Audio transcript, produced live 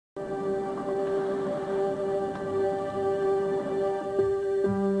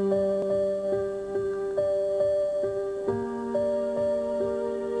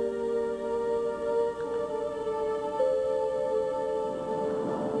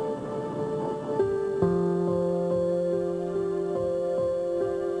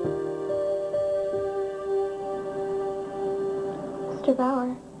Mr.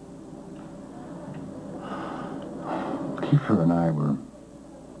 Bauer. Kiefer and I were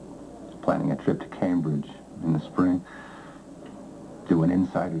planning a trip to Cambridge in the spring. Do an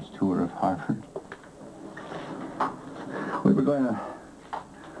insider's tour of Harvard. We were going to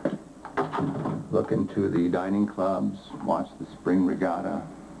look into the dining clubs, watch the spring regatta.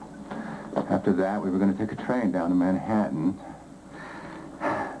 After that, we were going to take a train down to Manhattan.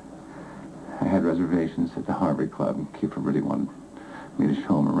 I had reservations at the Harvard Club, and Kiefer really wanted me to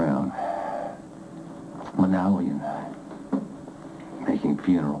show him around. Well, now we're making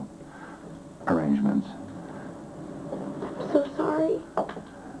funeral arrangements. I'm so sorry.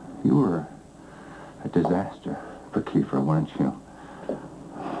 You were a disaster for Kiefer, weren't you?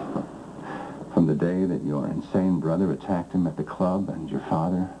 From the day that your insane brother attacked him at the club and your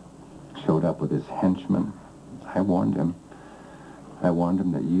father showed up with his henchmen, I warned him. I warned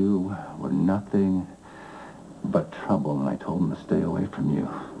him that you were nothing but trouble, and I told him to stay away from you.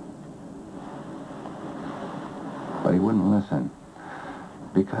 But he wouldn't listen,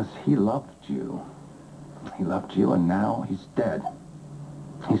 because he loved you. He loved you, and now he's dead.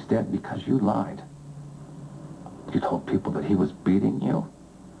 He's dead because you lied. You told people that he was beating you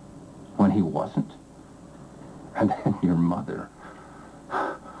when he wasn't. And then your mother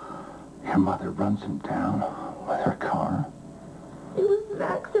runs him down with her car. It was an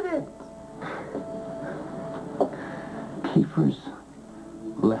accident. Kiefer's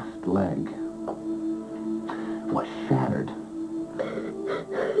left leg was shattered.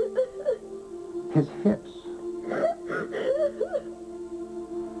 His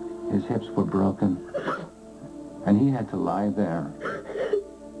hips were broken. And he had to lie there.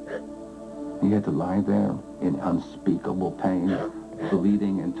 He had to lie there in unspeakable pain,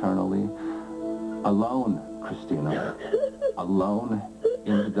 bleeding internally. Alone, Christina. Alone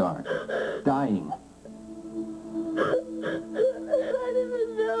in the dark. Dying. I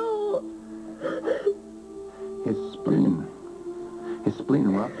didn't know. His spleen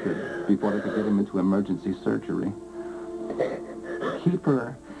ruptured before they could get him into emergency surgery.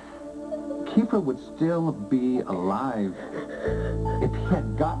 Kiefer would still be alive if he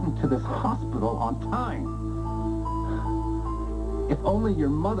had gotten to this hospital on time. If only your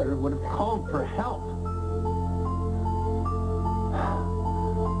mother would have called for help.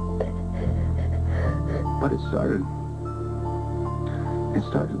 But it started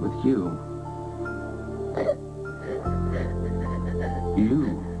with you. You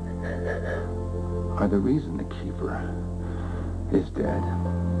are the reason that Kiefer is dead.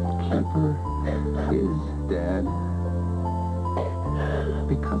 Kiefer is dead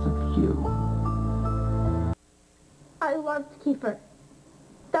because of you. I loved Kiefer.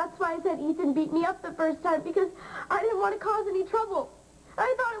 That's why I said Ethan beat me up the first time, because I didn't want to cause any trouble.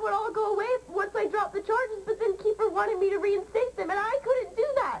 I thought it would all go away once I dropped the charges, but then Kiefer wanted me to reinstate them, and I couldn't do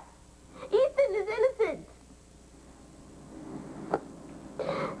that. Ethan is innocent.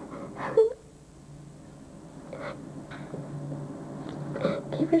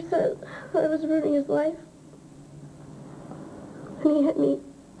 Kiefer said I was ruining his life. And he hit me.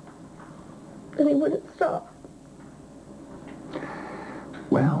 And he wouldn't stop.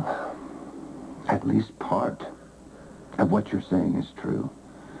 Well, at least part of what you're saying is true.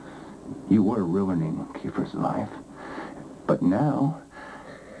 You were ruining Kiefer's life. But now,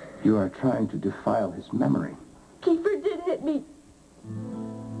 you are trying to defile his memory. Kiefer did hit me.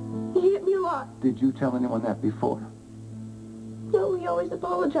 He hit me a lot. Did you tell anyone that before? No, he always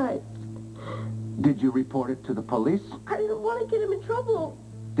apologized. Did you report it to the police? I didn't want to get him in trouble.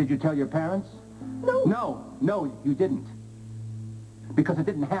 Did you tell your parents? No. No, you didn't. Because it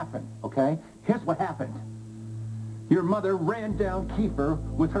didn't happen, okay? Here's what happened. Your mother ran down Kiefer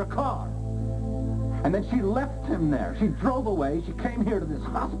with her car. And then she left him there. She drove away. She came here to this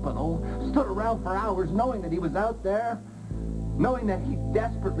hospital, stood around for hours knowing that he was out there, knowing that he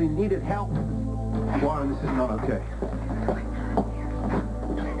desperately needed help. Warren, this is not okay.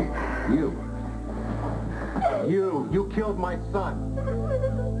 You killed my son.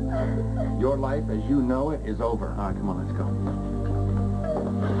 Your life as you know it is over. All right, come on, let's go.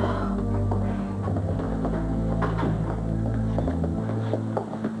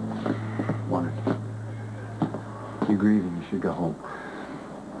 Warren, you're grieving. You should go home.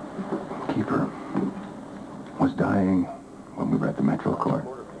 Kiefer was dying when we were at the Metro Court.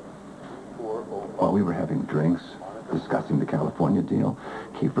 While we were having drinks, discussing the California deal,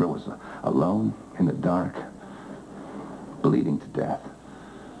 Kiefer was alone in the dark, bleeding to death.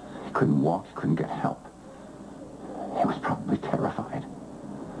 He couldn't walk, he couldn't get help. He was probably terrified.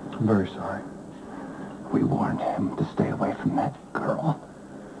 I'm very sorry. We warned him to stay away from that girl.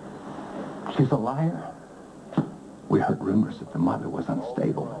 She's a liar. We heard rumors that the mother was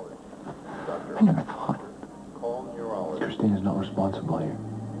unstable. I never thought. Christina's not responsible here.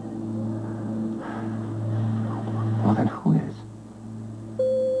 Well, then who is?